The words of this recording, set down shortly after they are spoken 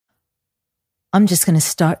I'm just going to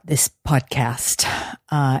start this podcast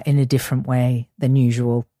in a different way than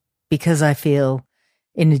usual because I feel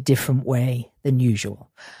in a different way than usual.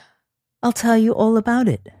 I'll tell you all about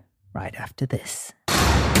it right after this.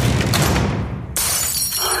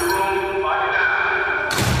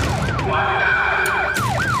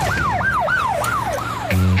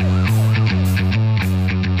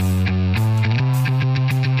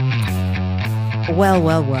 Well,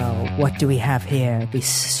 what do we have here? This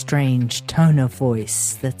strange tone of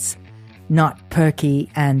voice that's not perky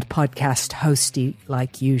and podcast hosty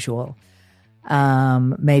like usual.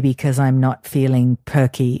 Maybe because I'm not feeling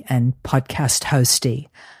perky and podcast hosty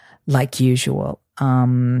like usual.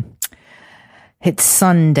 It's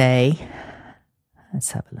Sunday.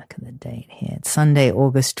 Let's have a look at the date here. It's Sunday,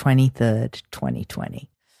 August 23rd,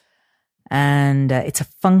 2020. And it's a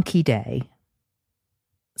funky day.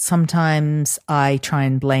 Sometimes I try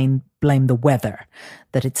and blame the weather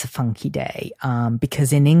that it's a funky day,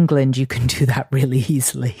 because in England you can do that really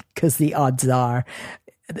easily because the odds are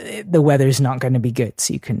the weather's not going to be good.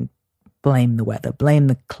 So you can blame the weather, blame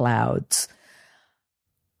the clouds.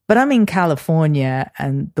 But I'm in California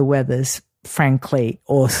and the weather's frankly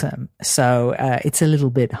awesome. So it's a little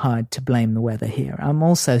bit hard to blame the weather here. I'm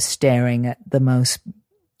also staring at the most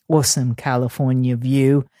awesome California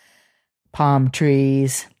view. Palm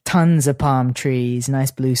trees, tons of palm trees,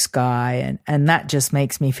 nice blue sky. And that just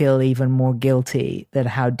makes me feel even more guilty that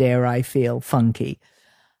how dare I feel funky.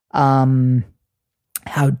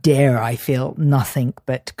 How dare I feel nothing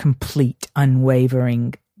but complete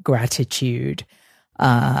unwavering gratitude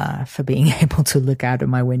for being able to look out of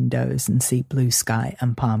my windows and see blue sky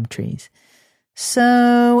and palm trees.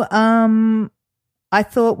 So I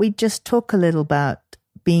thought we'd just talk a little about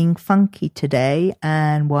being funky today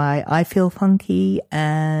and why I feel funky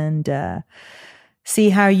and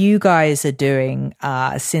see how you guys are doing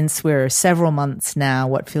since we're several months now,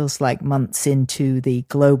 what feels like months into the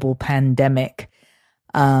global pandemic.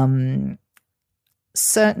 Certainly,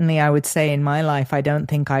 I would say in my life, I don't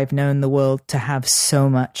think I've known the world to have so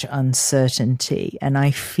much uncertainty, and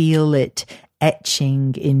I feel it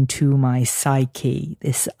etching into my psyche,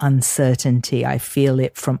 this uncertainty. I feel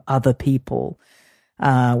it from other people.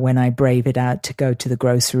 When I brave it out to go to the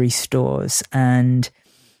grocery stores, and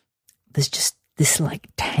there's just this like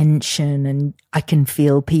tension, and I can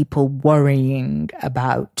feel people worrying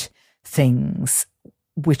about things,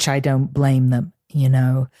 which I don't blame them, you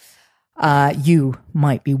know. You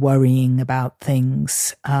might be worrying about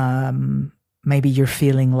things. Maybe you're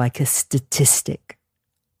feeling like a statistic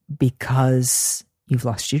because you've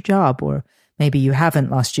lost your job, or maybe you haven't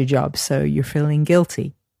lost your job, so you're feeling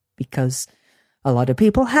guilty because a lot of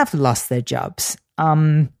people have lost their jobs.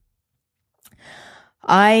 I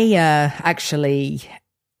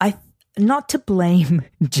not to blame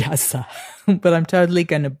Jessa, but I'm totally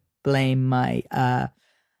going to blame my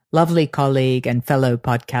lovely colleague and fellow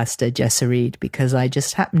podcaster, Jessa Reed, because I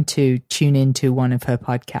just happened to tune into one of her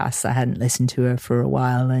podcasts. I hadn't listened to her for a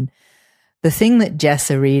while. And the thing that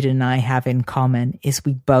Jessa Reed and I have in common is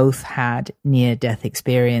we both had near-death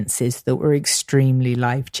experiences that were extremely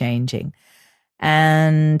life-changing.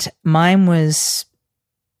 And mine was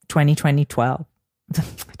 2012,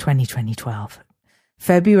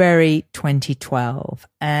 February 2012.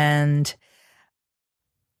 And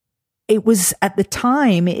it was at the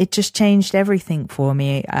time, it just changed everything for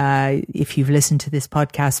me. If you've listened to this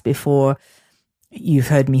podcast before, you've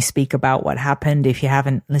heard me speak about what happened. If you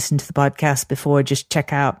haven't listened to the podcast before, just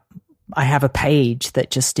check out. I have a page that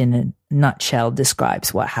just in a nutshell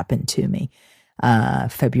describes what happened to me.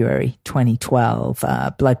 February 2012,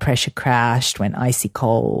 blood pressure crashed, went icy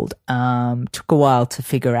cold. Took a while to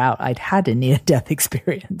figure out I'd had a near-death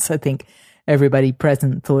experience. I think everybody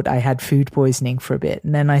present thought I had food poisoning for a bit.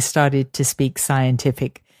 And then I started to speak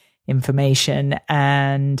scientific information.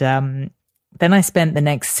 And then I spent the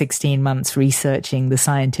next 16 months researching the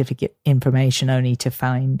scientific information only to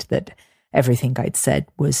find that everything I'd said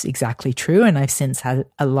was exactly true. And I've since had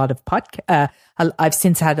a lot of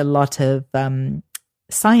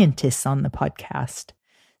scientists on the podcast.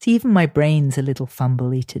 See, even my brain's a little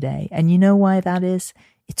fumbly today. And you know why that is?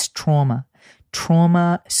 It's trauma.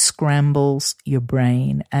 Trauma scrambles your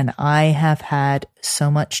brain. And I have had so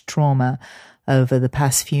much trauma over the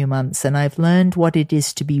past few months, and I've learned what it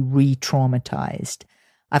is to be re-traumatized.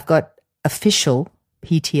 I've got official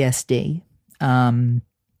PTSD,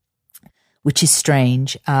 which is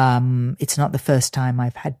strange. It's not the first time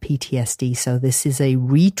I've had PTSD. So this is a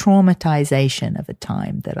re-traumatization of a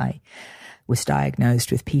time that I was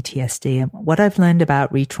diagnosed with PTSD. And what I've learned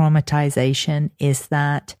about re-traumatization is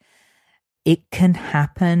that it can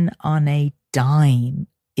happen on a dime.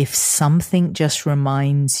 if something just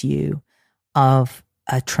reminds you of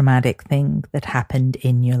a traumatic thing that happened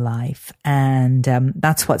in your life. And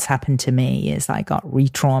that's what's happened to me is I got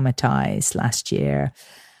re-traumatized last year.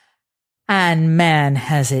 And man,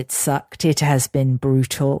 has it sucked. It has been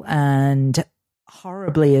brutal and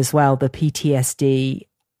horribly as well. The PTSD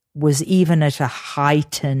was even at a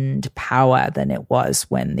heightened power than it was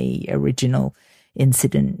when the original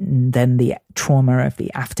incident and then the trauma of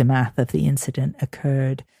the aftermath of the incident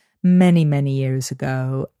occurred many, many years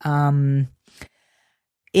ago.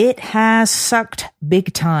 It has sucked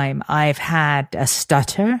big time. I've had a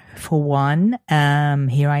stutter for one.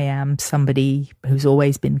 Here I am, somebody who's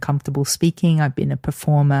always been comfortable speaking. I've been a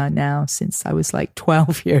performer now since I was like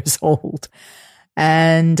 12 years old.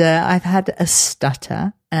 And I've had a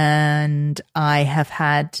stutter, and I have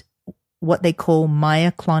had what they call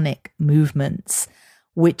myoclonic movements,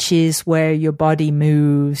 which is where your body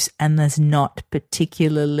moves and there's not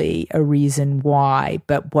particularly a reason why,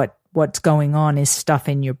 but what's going on is stuff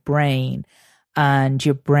in your brain, and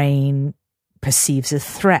your brain perceives a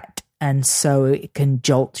threat, and so it can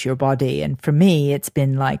jolt your body. And for me, it's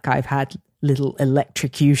been like I've had little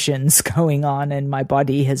electrocutions going on and my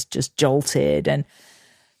body has just jolted, and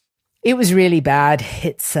it was really bad.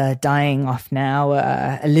 It's dying off now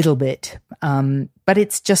a little bit, but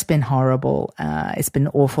it's just been horrible. It's been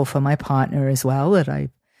awful for my partner as well that I've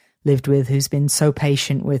lived with, who's been so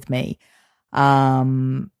patient with me.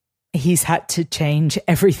 He's had to change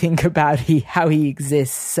everything about how he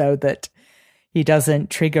exists so that he doesn't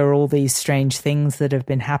trigger all these strange things that have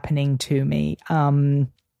been happening to me.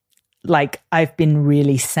 Like I've been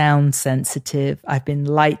really sound sensitive. I've been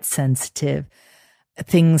light sensitive.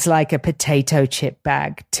 Things like a potato chip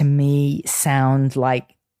bag to me sound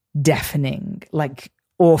like deafening, like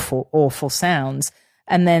awful, awful sounds.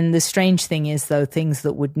 And then the strange thing is, though, things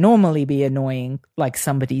that would normally be annoying, like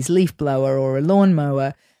somebody's leaf blower or a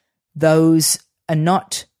lawnmower, those are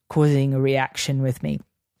not causing a reaction with me.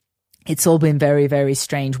 It's all been very, very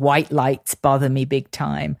strange. White lights bother me big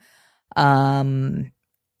time.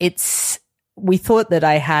 We thought that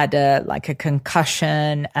I had a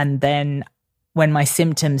concussion, and then when my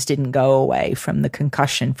symptoms didn't go away from the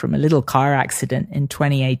concussion from a little car accident in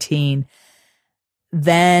 2018,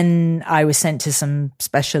 then I was sent to some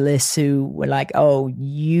specialists who were like, oh,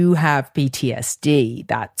 you have PTSD.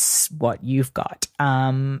 That's what you've got.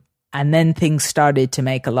 And then things started to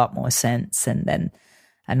make a lot more sense. And then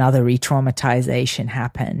another re-traumatization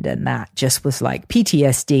happened. And that just was like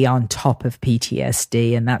PTSD on top of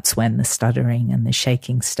PTSD. And that's when the stuttering and the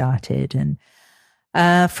shaking started. And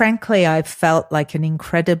frankly, I've felt like an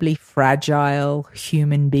incredibly fragile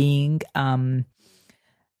human being.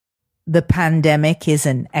 The pandemic is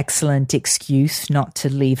an excellent excuse not to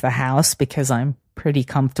leave the house because I'm pretty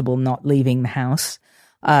comfortable not leaving the house.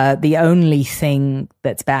 The only thing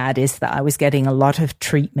that's bad is that I was getting a lot of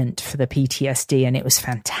treatment for the PTSD, and it was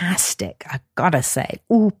fantastic. I gotta say,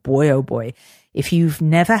 oh boy. If you've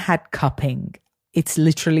never had cupping, it's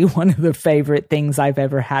literally one of the favorite things I've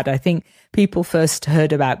ever had. I think people first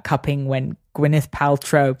heard about cupping when Gwyneth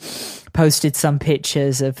Paltrow posted some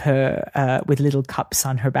pictures of her with little cups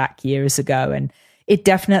on her back years ago. And it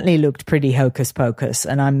definitely looked pretty hocus pocus.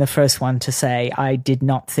 And I'm the first one to say I did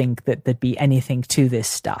not think that there'd be anything to this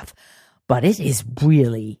stuff. But it is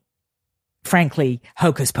really, frankly,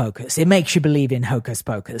 hocus pocus. It makes you believe in hocus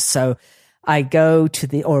pocus. So I go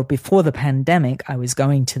to before the pandemic, I was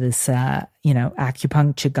going to this,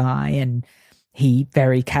 acupuncture guy, and he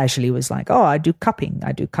very casually was like, oh, I do cupping.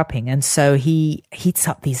 And so he heats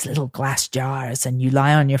up these little glass jars, and you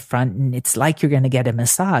lie on your front, and it's like you're going to get a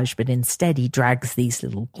massage, but instead he drags these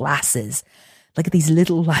little glasses, like these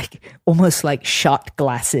little, almost like shot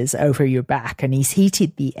glasses over your back, and he's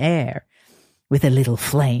heated the air with a little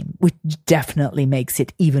flame, which definitely makes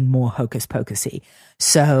it even more hocus pocusy.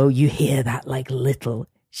 So you hear that little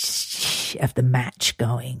shh of the match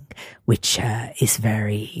going, which is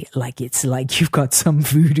very it's like you've got some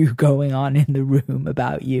voodoo going on in the room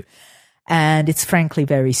about you. And it's frankly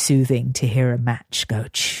very soothing to hear a match go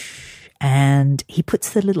shh. And he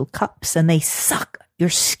puts the little cups, and they suck your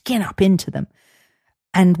skin up into them.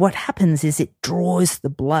 And what happens is it draws the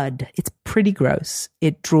blood. It's pretty gross.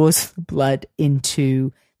 It draws the blood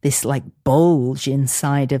into this bulge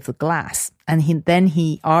inside of the glass. And then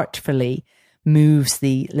he artfully moves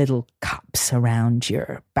the little cups around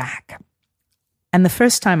your back. And the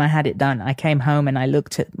first time I had it done, I came home and I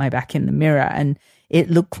looked at my back in the mirror, and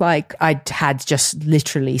it looked like I'd had just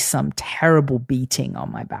literally some terrible beating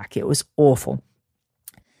on my back. It was awful.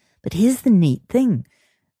 But here's the neat thing.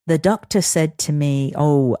 the doctor said to me,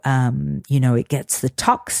 it gets the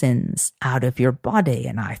toxins out of your body.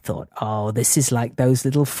 And I thought, this is like those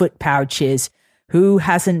little foot pouches. Who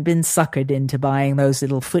hasn't been suckered into buying those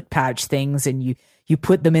little foot pouch things, and you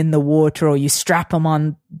put them in the water, or you strap them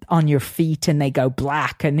on your feet and they go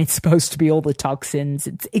black, and it's supposed to be all the toxins,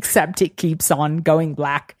 except it keeps on going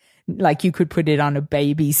black. Like you could put it on a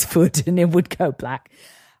baby's foot and it would go black.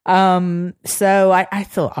 So I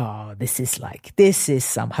thought, this is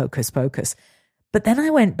some hocus pocus. But then I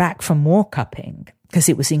went back for more cupping because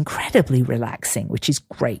it was incredibly relaxing, which is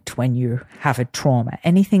great when you have a trauma.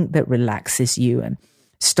 Anything that relaxes you and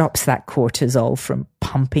stops that cortisol from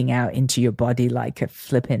pumping out into your body like a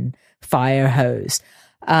flippin' fire hose.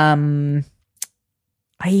 I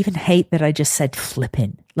even hate that I just said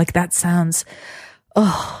flippin'. Like that sounds,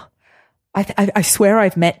 I swear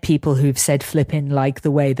I've met people who've said flippin' like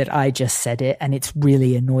the way that I just said it, and it's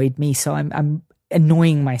really annoyed me. So I'm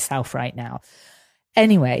annoying myself right now.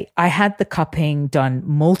 Anyway, I had the cupping done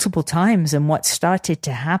multiple times, and what started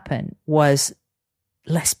to happen was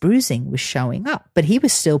less bruising was showing up, but he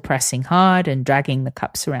was still pressing hard and dragging the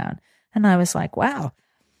cups around. And I was like, wow.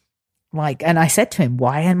 And I said to him,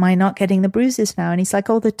 why am I not getting the bruises now? And he's like,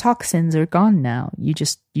 the toxins are gone now.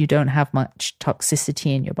 You don't have much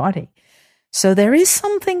toxicity in your body. So there is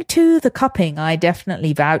something to the cupping. I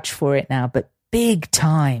definitely vouch for it now, but big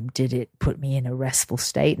time did it put me in a restful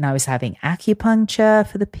state. And I was having acupuncture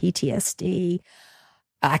for the PTSD,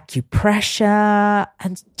 acupressure,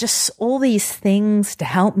 and just all these things to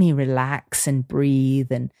help me relax and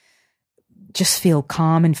breathe and just feel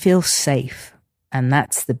calm and feel safe. And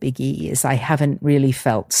that's the biggie, is I haven't really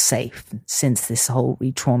felt safe since this whole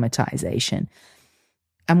re-traumatization.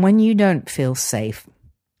 And when you don't feel safe,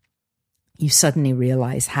 you suddenly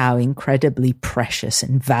realize how incredibly precious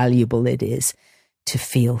and valuable it is to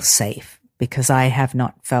feel safe, because I have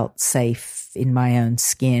not felt safe in my own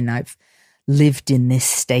skin. I've lived in this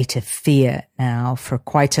state of fear now for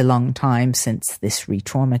quite a long time, since this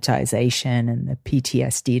re-traumatization and the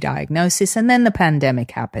PTSD diagnosis, and then the pandemic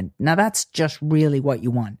happened. Now that's just really what you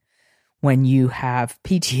want when you have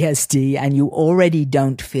PTSD and you already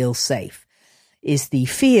don't feel safe, is the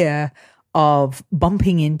fear of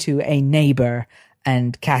bumping into a neighbor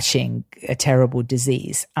and catching a terrible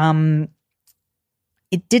disease.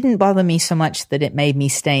 It didn't bother me so much that it made me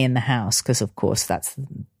stay in the house, because of course that's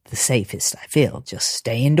the safest I feel. Just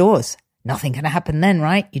stay indoors. Nothing can happen then,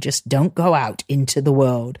 right? You just don't go out into the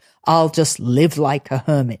world. I'll just live like a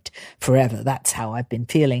hermit forever. That's how I've been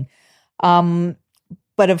feeling.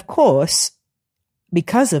 But of course,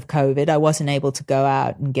 because of COVID, I wasn't able to go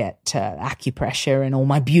out and get acupressure and all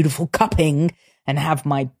my beautiful cupping and have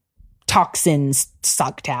my toxins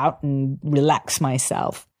sucked out and relax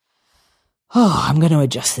myself. I'm going to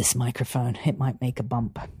adjust this microphone. It might make a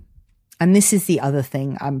bump. And this is the other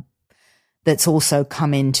thing that's also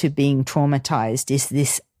come into being traumatized, is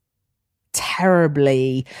this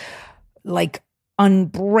terribly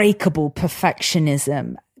unbreakable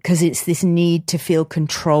perfectionism, because it's this need to feel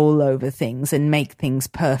control over things and make things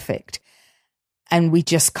perfect. And we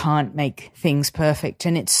just can't make things perfect.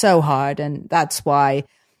 And it's so hard. And that's why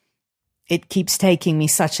it keeps taking me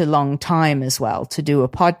such a long time as well to do a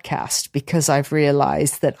podcast, because I've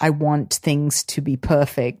realized that I want things to be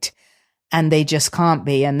perfect and they just can't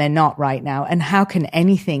be, and they're not right now. And how can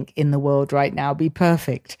anything in the world right now be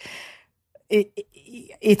perfect?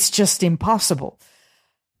 It's just impossible.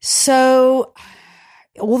 So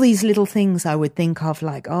all these little things I would think of,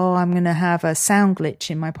 like, I'm going to have a sound glitch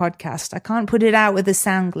in my podcast. I can't put it out with a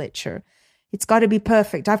sound glitch, or it's got to be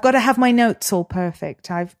perfect. I've got to have my notes all perfect.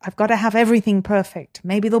 I've got to have everything perfect.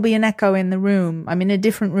 Maybe there'll be an echo in the room. I'm in a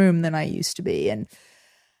different room than I used to be. And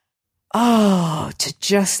to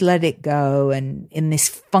just let it go. And in this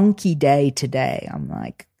funky day today, I'm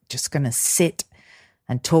like, just going to sit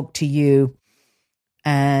and talk to you.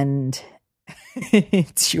 And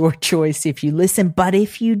it's your choice if you listen. But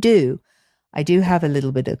if you do, I do have a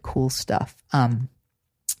little bit of cool stuff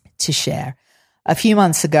to share. A few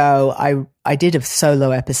months ago, I did a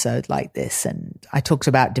solo episode like this, and I talked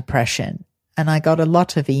about depression, and I got a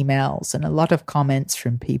lot of emails and a lot of comments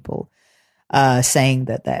from people saying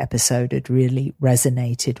that the episode had really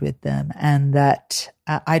resonated with them, and that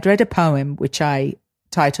I'd read a poem which I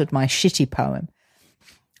titled My Shitty Poem,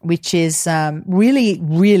 which is really,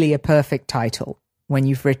 really a perfect title when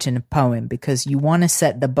you've written a poem, because you want to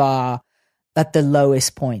set the bar at the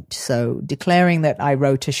lowest point. So declaring that I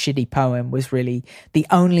wrote a shitty poem was really the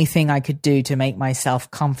only thing I could do to make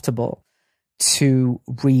myself comfortable to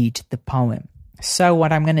read the poem. So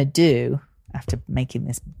what I'm going to do, after making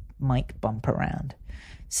this mic bump around,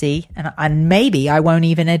 See? And maybe I won't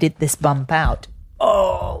even edit this bump out.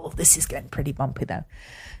 Oh, this is getting pretty bumpy though.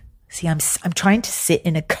 See, I'm trying to sit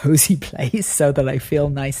in a cozy place so that I feel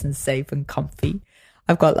nice and safe and comfy.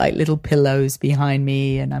 I've got like little pillows behind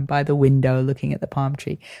me and I'm by the window looking at the palm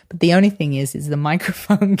tree. But the only thing is the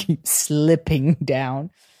microphone keeps slipping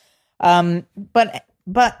down. But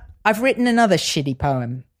I've written another shitty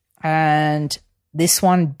poem, and this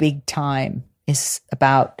one, big time, is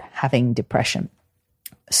about having depression.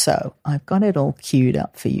 So I've got it all queued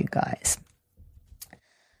up for you guys.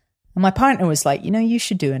 And my partner was like, you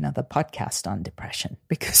should do another podcast on depression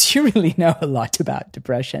because you really know a lot about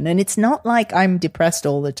depression. And it's not like I'm depressed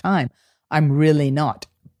all the time. I'm really not.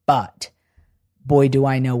 But boy, do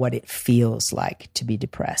I know what it feels like to be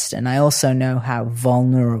depressed. And I also know how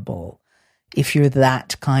vulnerable, if you're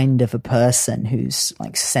that kind of a person who's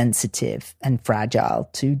like sensitive and fragile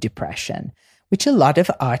to depression, which a lot of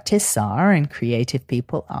artists are and creative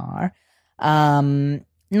people are.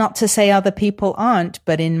 Not to say other people aren't,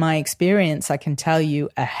 but in my experience, I can tell you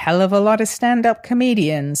a hell of a lot of stand-up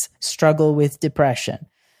comedians struggle with depression.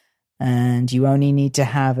 And you only need to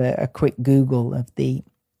have a quick Google of the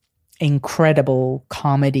incredible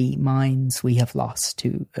comedy minds we have lost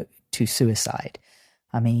to suicide.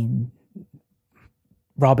 I mean,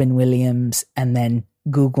 Robin Williams, and then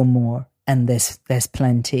Google more, and there's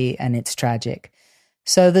plenty, and it's tragic.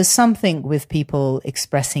 So there's something with people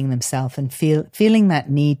expressing themselves and feeling that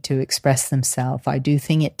need to express themselves. I do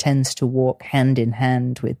think it tends to walk hand in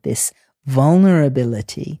hand with this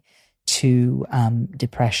vulnerability to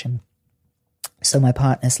depression. So my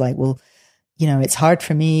partner's like, well, it's hard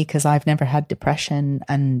for me because I've never had depression,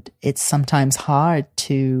 and it's sometimes hard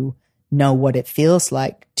to know what it feels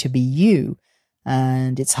like to be you.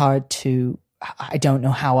 And it's hard I don't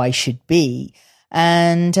know how I should be.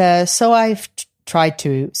 And so I've tried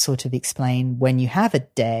to sort of explain when you have a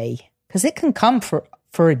day, because it can come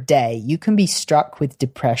for a day. You can be struck with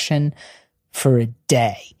depression for a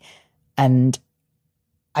day. And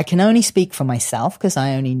I can only speak for myself because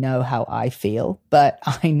I only know how I feel. But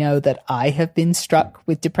I know that I have been struck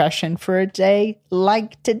with depression for a day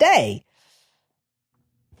like today.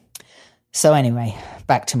 So anyway,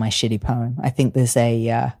 back to my shitty poem. I think there's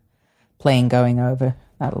a plane going over.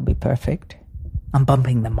 That'll be perfect. I'm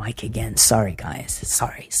bumping the mic again. Sorry, guys.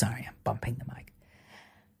 Sorry. I'm bumping the mic.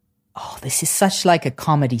 Oh, this is such like a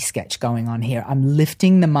comedy sketch going on here. I'm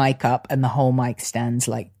lifting the mic up and the whole mic stands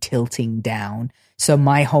like tilting down. So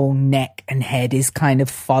my whole neck and head is kind of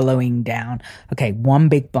following down. Okay, one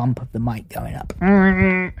big bump of the mic going up.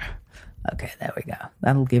 Okay, there we go.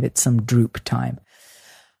 That'll give it some droop time.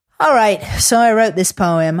 All right, so I wrote this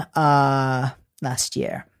poem last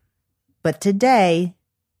year. But today,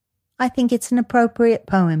 I think it's an appropriate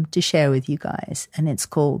poem to share with you guys, and it's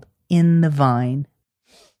called In the Vine.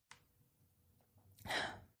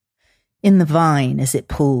 In the vine as it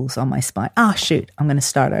pulls on my spine. Ah, shoot, I'm going to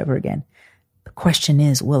start over again. The question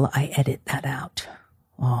is, will I edit that out?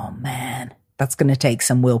 Oh, man, that's going to take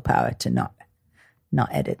some willpower to not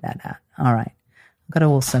edit that out. All right, I've got to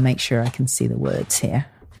also make sure I can see the words here.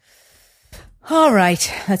 All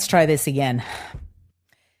right, let's try this again.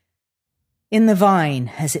 In the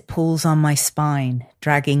vine, as it pulls on my spine,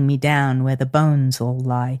 dragging me down where the bones all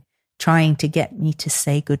lie, trying to get me to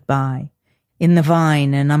say goodbye. In the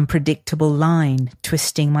vine, an unpredictable line,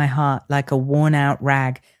 twisting my heart like a worn-out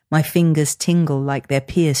rag. My fingers tingle like they're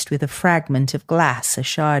pierced with a fragment of glass, a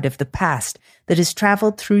shard of the past that has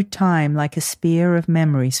travelled through time like a spear of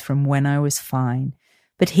memories from when I was fine.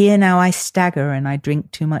 But here now I stagger and I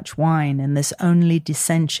drink too much wine, and there's only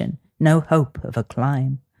dissension, no hope of a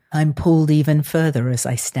climb. I'm pulled even further as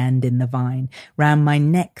I stand in the vine. Round my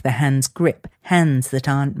neck the hands grip, hands that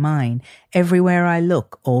aren't mine. Everywhere I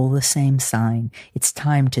look, all the same sign. It's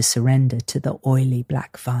time to surrender to the oily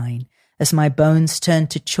black vine. As my bones turn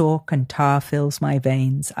to chalk and tar fills my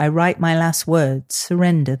veins, I write my last words,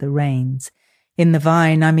 surrender the reins. In the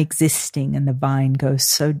vine I'm existing, and the vine goes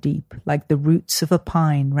so deep, like the roots of a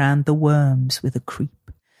pine round the worms with a creep.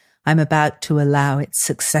 I'm about to allow its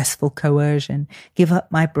successful coercion, give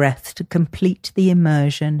up my breath to complete the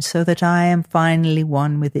immersion so that I am finally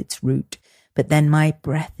one with its root. But then my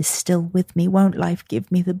breath is still with me, won't life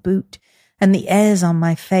give me the boot? And the air's on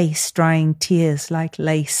my face, drying tears like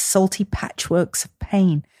lace, salty patchworks of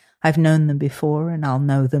pain. I've known them before and I'll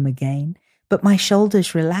know them again. But my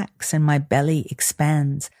shoulders relax and my belly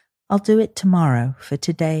expands. I'll do it tomorrow, for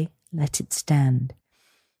today let it stand.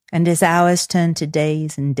 And as hours turn to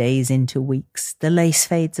days and days into weeks, the lace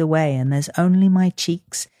fades away and there's only my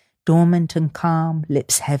cheeks, dormant and calm,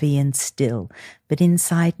 lips heavy and still. But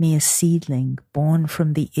inside me a seedling, born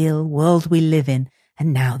from the ill world we live in,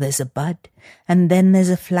 and now there's a bud, and then there's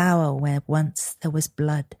a flower where once there was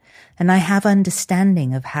blood, and I have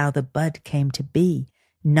understanding of how the bud came to be,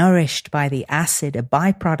 nourished by the acid, a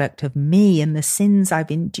byproduct of me and the sins I've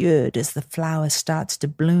endured. As the flower starts to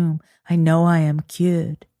bloom, I know I am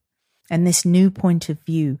cured. And this new point of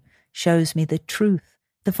view shows me the truth.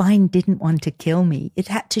 The vine didn't want to kill me. It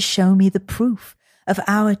had to show me the proof of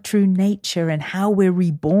our true nature and how we're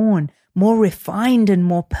reborn, more refined and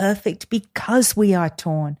more perfect because we are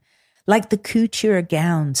torn. Like the couture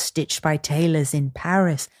gowns stitched by tailors in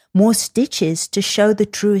Paris, more stitches to show the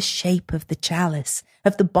truest shape of the chalice,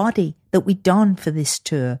 of the body that we don for this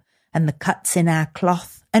tour, and the cuts in our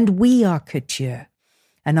cloth, and we are couture.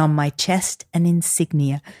 And on my chest an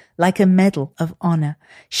insignia, like a medal of honor,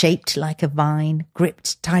 shaped like a vine,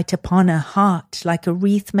 gripped tight upon a heart, like a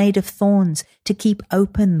wreath made of thorns to keep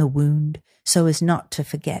open the wound, so as not to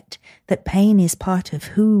forget that pain is part of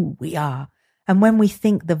who we are. And when we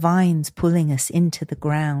think the vine's pulling us into the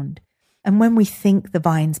ground,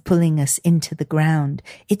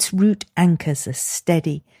 its root anchors us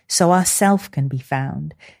steady, so our self can be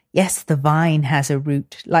found. Yes, the vine has a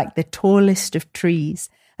root, like the tallest of trees,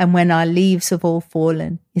 and when our leaves have all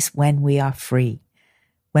fallen is when we are free.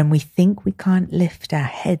 When we think we can't lift our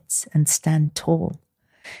heads and stand tall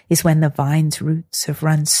is when the vine's roots have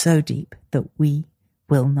run so deep that we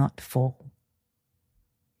will not fall.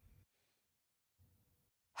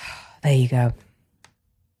 There you go.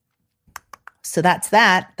 So that's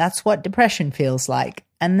that. That's what depression feels like.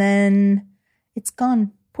 And then it's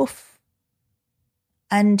gone. Poof.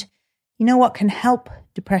 And you know what can help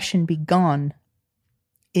depression be gone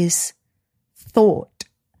is thought.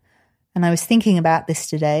 And I was thinking about this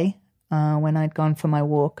today when I'd gone for my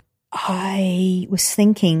walk. I was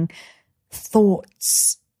thinking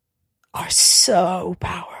thoughts are so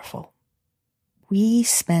powerful. We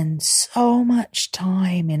spend so much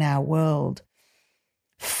time in our world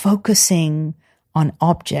focusing on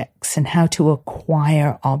objects and how to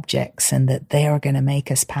acquire objects and that they are going to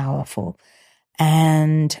make us powerful.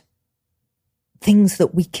 And things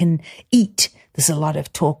that we can eat. There's a lot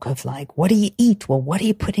of talk of like, what do you eat? Well, what do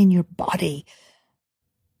you put in your body?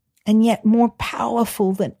 And yet more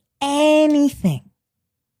powerful than anything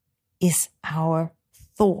is our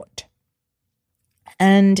thought.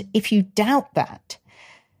 And if you doubt that,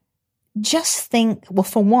 just think, well,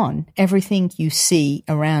 for one, everything you see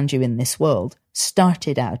around you in this world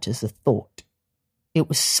started out as a thought. It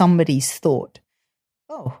was somebody's thought.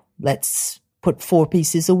 Oh, let's put 4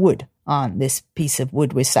 pieces of wood on this piece of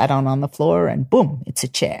wood we sat on the floor, and boom, it's a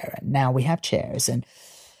chair. And now we have chairs. And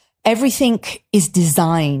everything is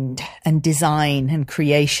designed, and design and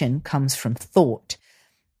creation comes from thought.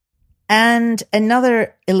 And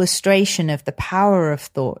another illustration of the power of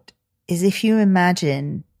thought is if you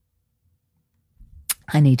imagine,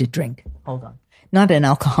 I need a drink. Hold on. Not an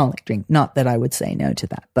alcoholic drink. Not that I would say no to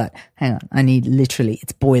that, but hang on. I need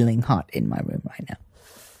it's boiling hot in my room right now.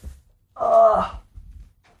 Oh,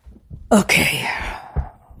 okay.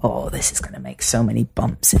 Oh, this is going to make so many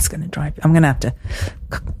bumps. It's going to drive. I'm going to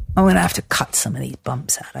have to cut some of these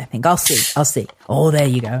bumps out, I think. I'll see. Oh, there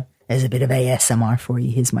you go. There's a bit of ASMR for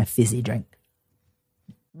you. Here's my fizzy drink.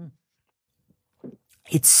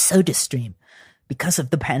 It's SodaStream. Because of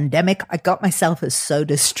the pandemic, I got myself a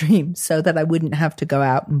SodaStream so that I wouldn't have to go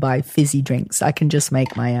out and buy fizzy drinks. I can just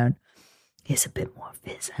make my own. Here's a bit more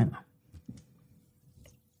fizz. Hang on.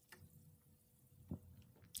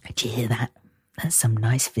 Did you hear that? There's some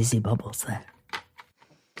nice fizzy bubbles there.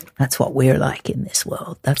 That's what we're like in this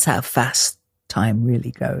world. That's how fast time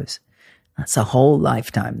really goes. That's a whole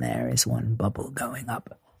lifetime there is one bubble going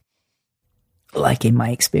up. Like in my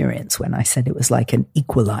experience when I said it was like an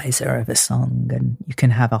equalizer of a song, and you can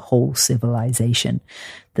have a whole civilization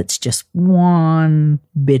that's just one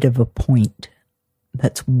bit of a point.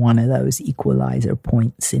 That's one of those equalizer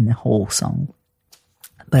points in the whole song.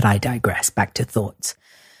 But I digress. Back to thoughts.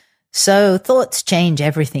 So thoughts change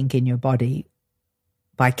everything in your body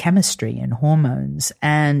by chemistry and hormones.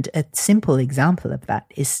 And a simple example of that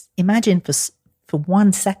is imagine for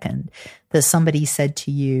 1 second that somebody said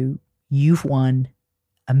to you, you've won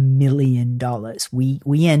 $1 million.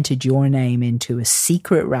 We entered your name into a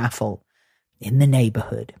secret raffle in the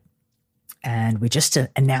neighborhood. And we're just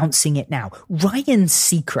announcing it now. Ryan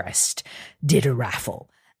Seacrest did a raffle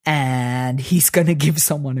and he's going to give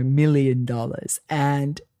someone $1 million.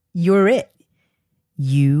 And you're it.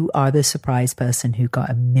 You are the surprise person who got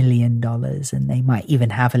 $1 million, and they might even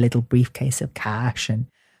have a little briefcase of cash and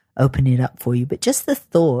open it up for you. But just the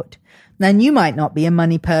thought, and you might not be a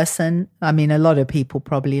money person. I mean, a lot of people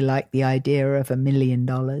probably like the idea of $1 million,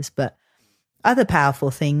 but other powerful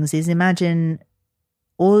things is imagine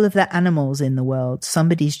all of the animals in the world.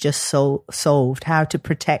 Somebody's just solved how to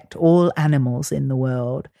protect all animals in the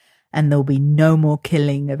world. And there'll be no more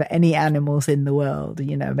killing of any animals in the world.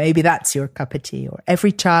 You know, maybe that's your cup of tea. Or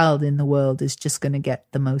every child in the world is just going to get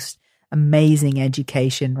the most amazing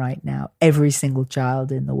education right now. Every single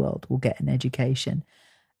child in the world will get an education.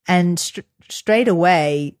 And straight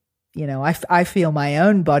away, you know, I feel my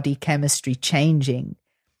own body chemistry changing.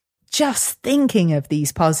 Just thinking of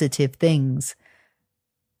these positive things.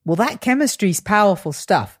 Well, that chemistry is powerful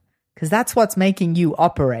stuff because that's what's making you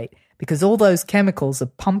operate. Because all those chemicals are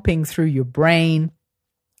pumping through your brain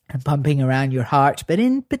and pumping around your heart, but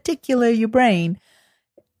in particular your brain,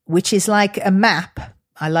 which is like a map.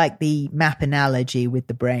 I like the map analogy with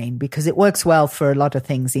the brain because it works well for a lot of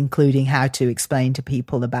things, including how to explain to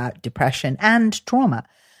people about depression and trauma.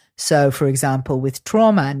 So, for example, with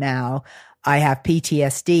trauma now, I have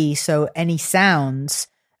PTSD, so any sounds,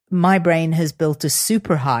 my brain has built a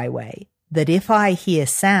superhighway that if I hear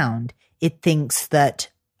sound, it thinks that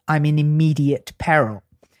I'm in immediate peril.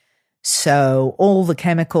 So all the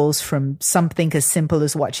chemicals from something as simple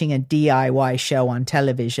as watching a DIY show on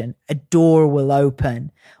television, a door will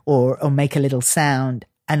open or make a little sound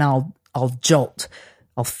and I'll jolt.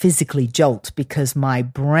 I'll physically jolt because my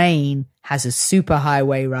brain has a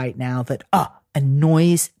superhighway right now that, a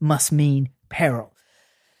noise must mean peril.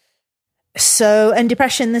 So, and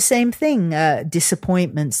depression, the same thing,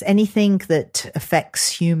 disappointments, anything that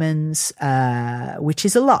affects humans, which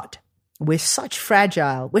is a lot. We're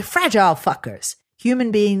fragile fuckers.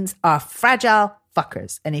 Human beings are fragile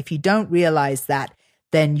fuckers. And if you don't realize that,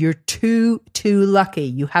 then you're too lucky.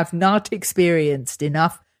 You have not experienced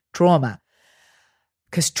enough trauma.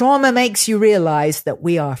 Because trauma makes you realize that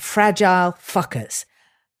we are fragile fuckers.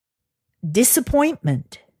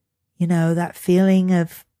 Disappointment, you know, that feeling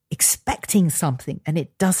of expecting something and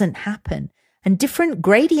it doesn't happen. And different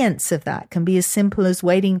gradients of that can be as simple as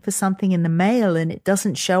waiting for something in the mail and it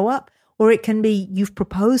doesn't show up. Or it can be you've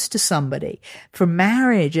proposed to somebody for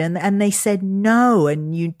marriage and they said no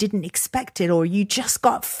and you didn't expect it, or you just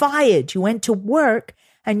got fired. You went to work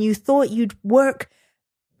and you thought you'd work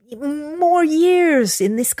more years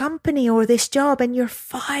in this company or this job and you're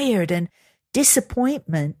fired. And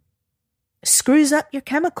disappointment screws up your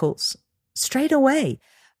chemicals straight away.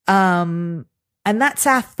 And that's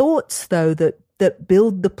our thoughts, though, that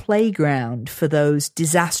build the playground for those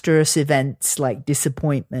disastrous events like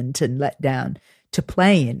disappointment and letdown to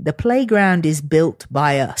play in. The playground is built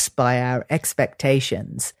by us, by our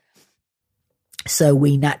expectations. So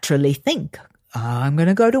we naturally think, I'm going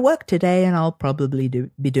to go to work today and I'll probably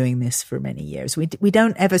be doing this for many years. We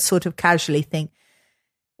don't ever sort of casually think,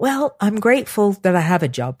 well, I'm grateful that I have a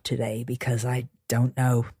job today because I don't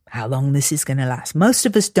know how long this is going to last. Most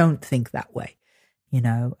of us don't think that way, you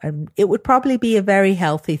know, and it would probably be a very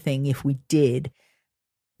healthy thing if we did,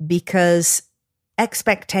 because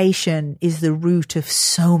expectation is the root of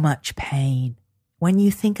so much pain. When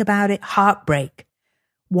you think about it, heartbreak.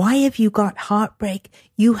 Why have you got heartbreak?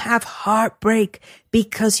 You have heartbreak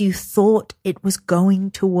because you thought it was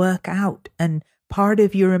going to work out, and part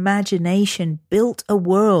of your imagination built a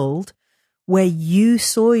world where you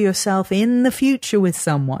saw yourself in the future with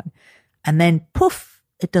someone, and then poof,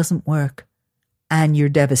 it doesn't work and you're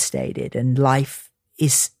devastated and life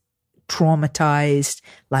is traumatized.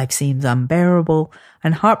 Life seems unbearable,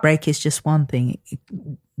 and heartbreak is just one thing.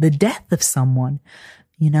 The death of someone,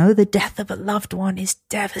 you know, the death of a loved one is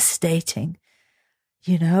devastating,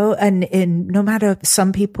 you know, and no matter,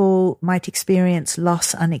 some people might experience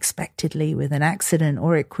loss unexpectedly with an accident,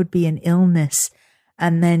 or it could be an illness.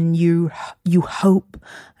 And then you hope,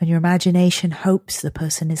 and your imagination hopes the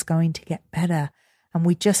person is going to get better. And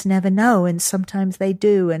we just never know. And sometimes they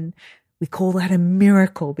do. And we call that a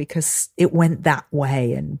miracle because it went that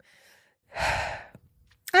way. And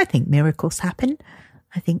I think miracles happen.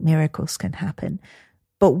 I think miracles can happen.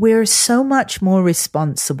 But we're so much more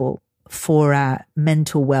responsible for our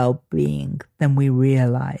mental well-being than we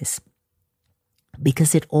realize,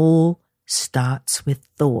 because it all starts with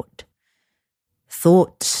thought.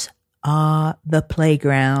 Thoughts are the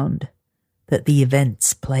playground that the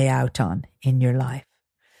events play out on in your life.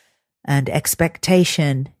 And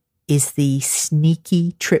expectation is the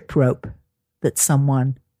sneaky trip rope that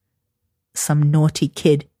some naughty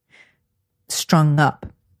kid strung up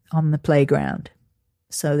on the playground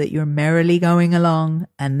so that you're merrily going along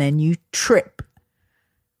and then you trip.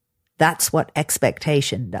 That's what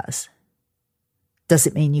expectation does. Does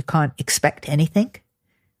it mean you can't expect anything?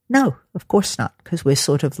 No, of course not, because we're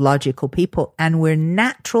sort of logical people and we're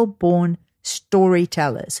natural born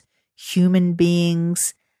storytellers, human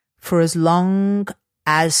beings. For as long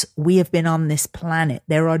as we have been on this planet.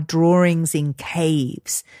 There are drawings in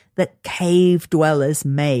caves that cave dwellers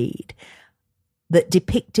made that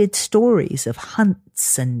depicted stories of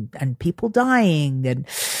hunts and people dying. And,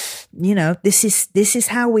 you know, this is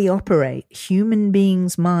how we operate. Human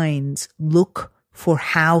beings' minds look for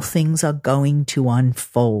how things are going to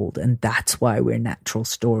unfold. And that's why we're natural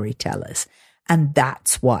storytellers. And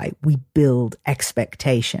that's why we build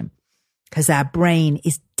expectation, because our brain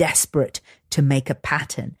is desperate to make a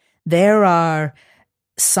pattern. There are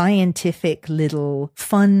scientific little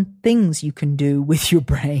fun things you can do with your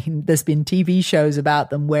brain. There's been TV shows about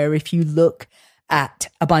them where if you look at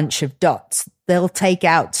a bunch of dots, they'll take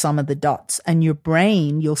out some of the dots, and your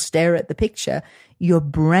brain, you'll stare at the picture, your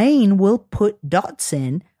brain will put dots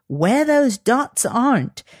in where those dots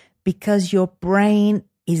aren't, because your brain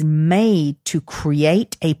is made to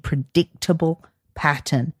create a predictable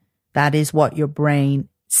pattern. That is what your brain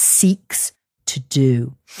seeks to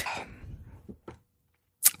do.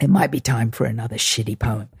 It might be time for another shitty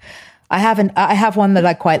poem. I have one that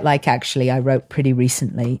I quite like, actually. I wrote pretty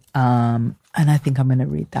recently, and I think I'm going to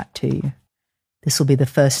read that to you. This will be the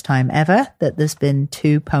first time ever that there's been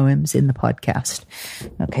 2 poems in the podcast.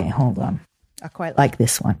 Okay, hold on. I quite like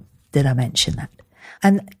this one. Did I mention that?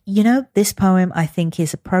 And, you know, this poem I think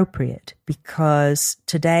is appropriate because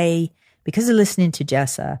today, because of listening to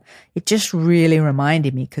Jessa, it just really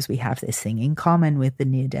reminded me, because we have this thing in common with the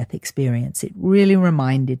near-death experience, it really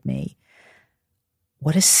reminded me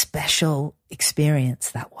what a special experience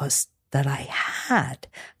that was that I had.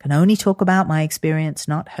 I can only talk about my experience,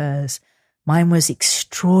 not hers. Mine was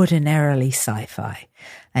extraordinarily sci-fi,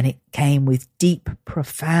 and it came with deep,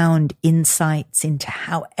 profound insights into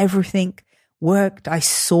how everything worked. I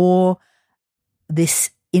saw this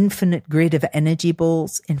infinite grid of energy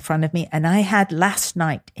balls in front of me, and I had last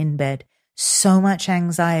night in bed so much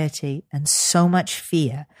anxiety and so much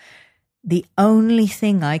fear. The only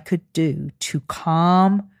thing I could do to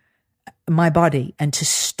calm my body and to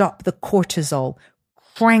stop the cortisol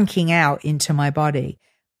cranking out into my body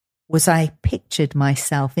was I pictured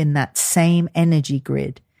myself in that same energy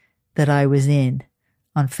grid that I was in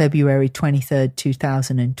on February 23rd,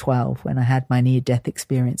 2012, when I had my near-death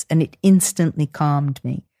experience. And it instantly calmed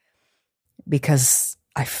me because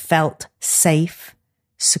I felt safe,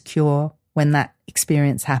 secure when that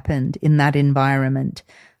experience happened in that environment.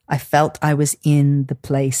 I felt I was in the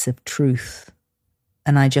place of truth,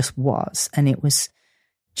 and I just was. And it was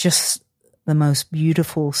just the most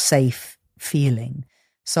beautiful, safe feeling.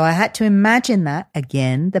 So I had to imagine that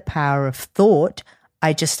again, the power of thought.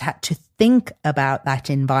 I just had to think about that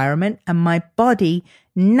environment, and my body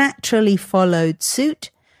naturally followed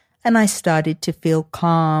suit, and I started to feel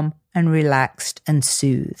calm and relaxed and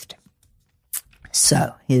soothed.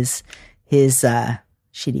 So here's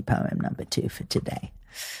shitty poem number 2 for today.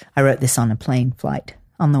 I wrote this on a plane flight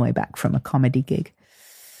on the way back from a comedy gig.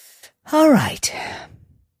 All right.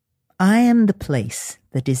 I am the place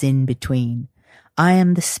that is in between. I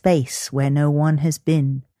am the space where no one has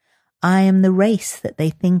been. I am the race that they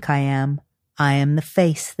think I am. I am the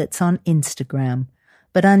face that's on Instagram.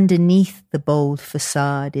 But underneath the bold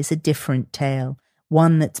facade is a different tale,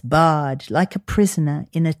 one that's barred like a prisoner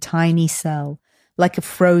in a tiny cell, like a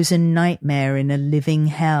frozen nightmare in a living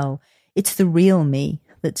hell. It's the real me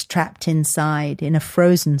that's trapped inside in a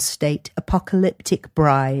frozen state, apocalyptic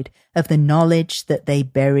bride of the knowledge that they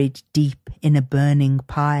buried deep in a burning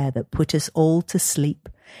pyre that put us all to sleep.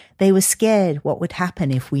 They were scared what would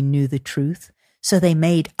happen if we knew the truth, so they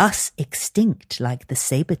made us extinct like the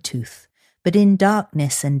saber-tooth. But in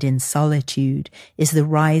darkness and in solitude is the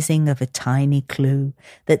rising of a tiny clue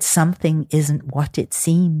that something isn't what it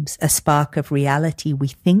seems, a spark of reality we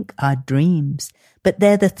think are dreams. But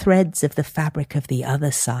they're the threads of the fabric of the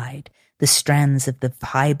other side, the strands of the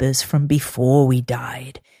fibers from before we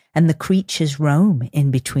died. And the creatures roam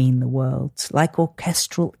in between the worlds, like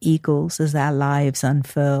orchestral eagles as our lives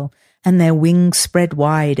unfurl, and their wings spread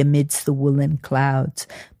wide amidst the woolen clouds.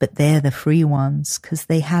 But they're the free ones, 'cause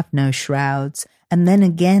they have no shrouds. And then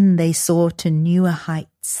again they soar to newer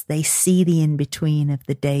heights. They see the in-between of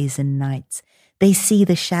the days and nights. They see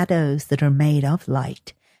the shadows that are made of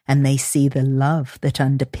light. And they see the love that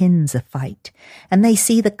underpins a fight. And they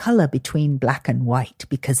see the color between black and white,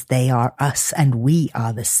 because they are us and we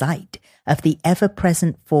are the sight of the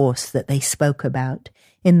ever-present force that they spoke about.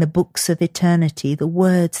 In the books of eternity, the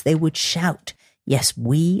words they would shout. Yes,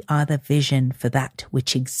 we are the vision for that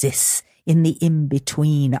which exists In the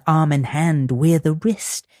in-between, arm and hand, we're the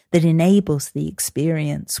wrist that enables the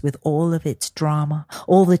experience with all of its drama,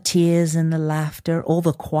 all the tears and the laughter, all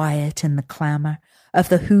the quiet and the clamor of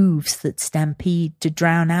the hooves that stampede to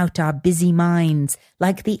drown out our busy minds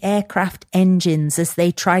like the aircraft engines as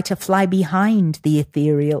they try to fly behind the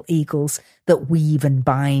ethereal eagles that weave and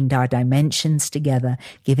bind our dimensions together,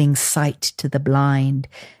 giving sight to the blind.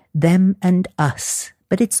 Them and us,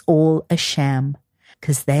 but it's all a sham,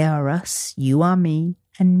 'cause they are us, you are me,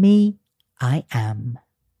 and me, I am.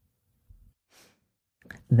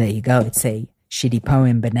 There you go. It's a shitty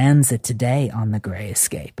poem bonanza today on The Grey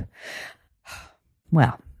Escape.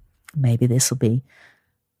 Well, maybe this will be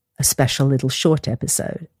a special little short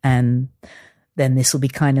episode, and then this will be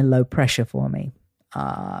kind of low pressure for me.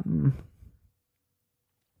 I'm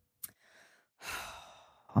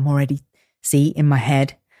already, see, in my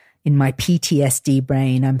head, in my PTSD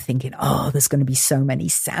brain, I'm thinking, oh, there's going to be so many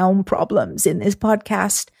sound problems in this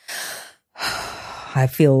podcast. I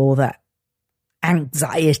feel all that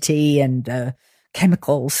anxiety and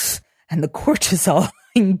chemicals and the cortisol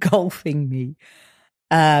engulfing me.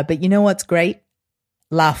 But you know what's great?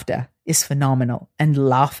 Laughter is phenomenal, and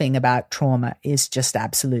laughing about trauma is just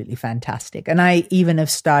absolutely fantastic. And I even have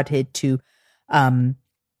started to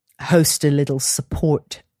host a little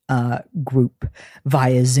support group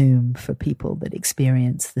via Zoom for people that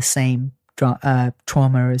experience the same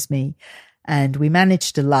trauma as me. And we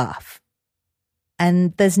managed to laugh.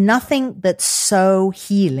 And there's nothing that's so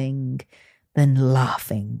healing than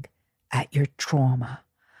laughing at your trauma.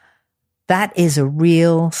 That is a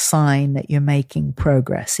real sign that you're making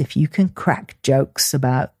progress. If you can crack jokes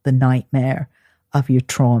about the nightmare of your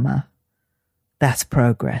trauma, that's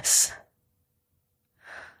progress.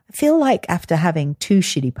 I feel like after having 2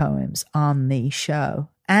 shitty poems on the show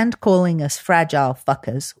and calling us fragile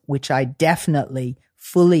fuckers, which I definitely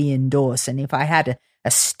fully endorse, and if I had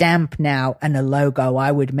a stamp now and a logo,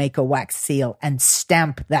 I would make a wax seal and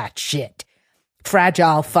stamp that shit.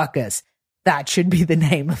 Fragile fuckers. That should be the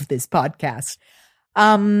name of this podcast.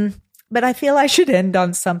 But I feel I should end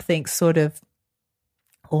on something sort of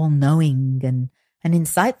all-knowing and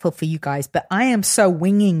insightful for you guys. But I am so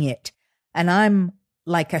winging it, and I'm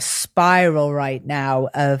like a spiral right now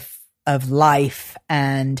of life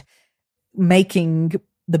and making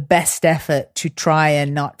the best effort to try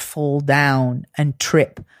and not fall down and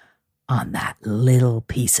trip on that little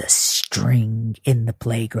piece of string in the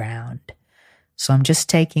playground. So I'm just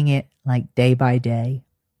taking it like day by day,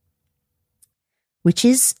 which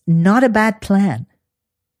is not a bad plan,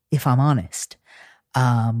 if I'm honest,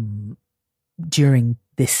 during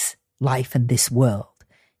this life and this world.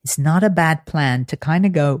 It's not a bad plan to kind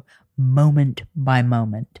of go moment by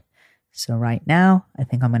moment. So right now, I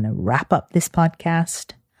think I'm going to wrap up this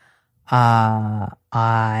podcast. I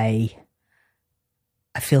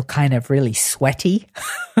feel kind of really sweaty,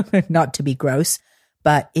 not to be gross,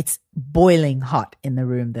 but it's boiling hot in the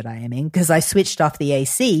room that I am in because I switched off the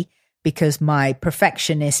AC because my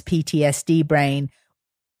perfectionist PTSD brain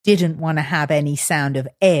didn't want to have any sound of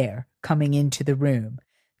air coming into the room.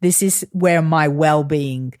 This is where my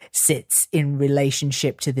well-being sits in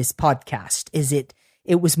relationship to this podcast.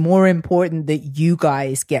 It was more important that you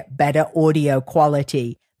guys get better audio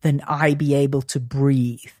quality than I be able to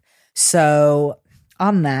breathe. So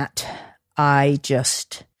on that, I'm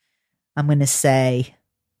going to say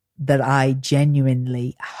that I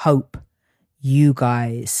genuinely hope you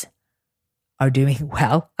guys are doing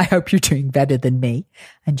well. I hope you're doing better than me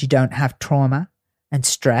and you don't have trauma and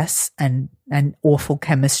stress and awful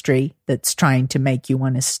chemistry that's trying to make you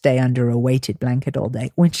want to stay under a weighted blanket all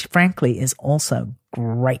day, which frankly is also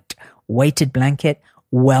great. Weighted blanket,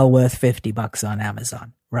 well worth $50 on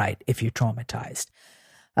Amazon, right? If you're traumatized.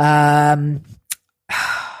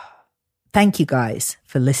 Thank you guys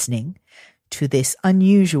for listening to this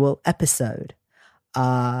unusual episode.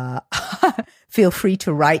 Feel free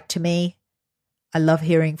to write to me. I love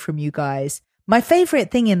hearing from you guys. My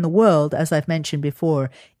favorite thing in the world, as I've mentioned before,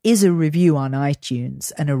 is a review on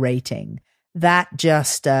iTunes and a rating. That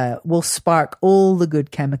just will spark all the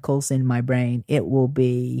good chemicals in my brain. It will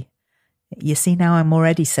be, you see, now I'm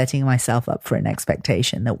already setting myself up for an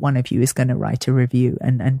expectation that one of you is going to write a review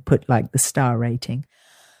and put like the star rating.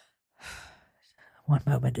 One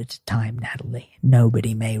moment at a time, Natalie.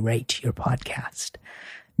 Nobody may rate your podcast.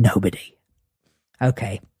 Nobody.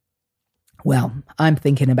 Okay. Well, I'm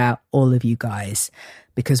thinking about all of you guys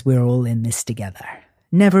because we're all in this together.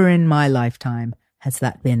 Never in my lifetime has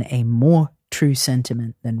that been a more true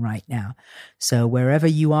sentiment than right now. So wherever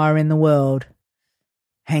you are in the world,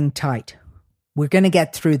 hang tight. We're going to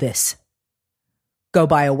get through this. Go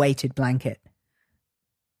buy a weighted blanket.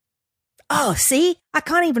 Oh, see? I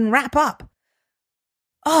can't even wrap up.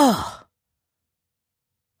 Oh.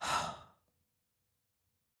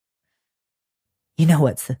 You know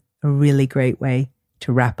what's a really great way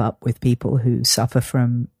to wrap up with people who suffer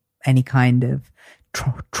from any kind of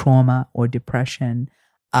trauma or depression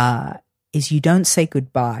is you don't say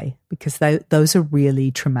goodbye, because those are really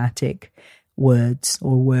traumatic words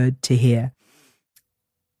or word to hear.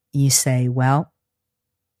 You say, well,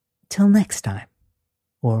 till next time,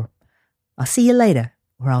 or I'll see you later,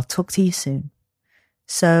 or I'll talk to you soon.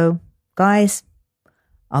 So, guys,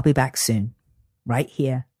 I'll be back soon, right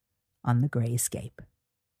here on The Grey Escape.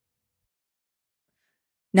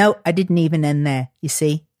 No, I didn't even end there, you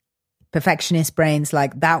see. Perfectionist brains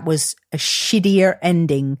like that was a shittier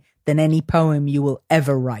ending than any poem you will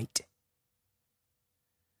ever write.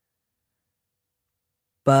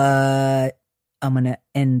 But I'm going to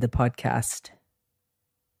end the podcast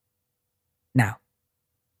now.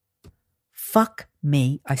 Fuck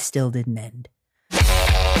me, I still didn't end.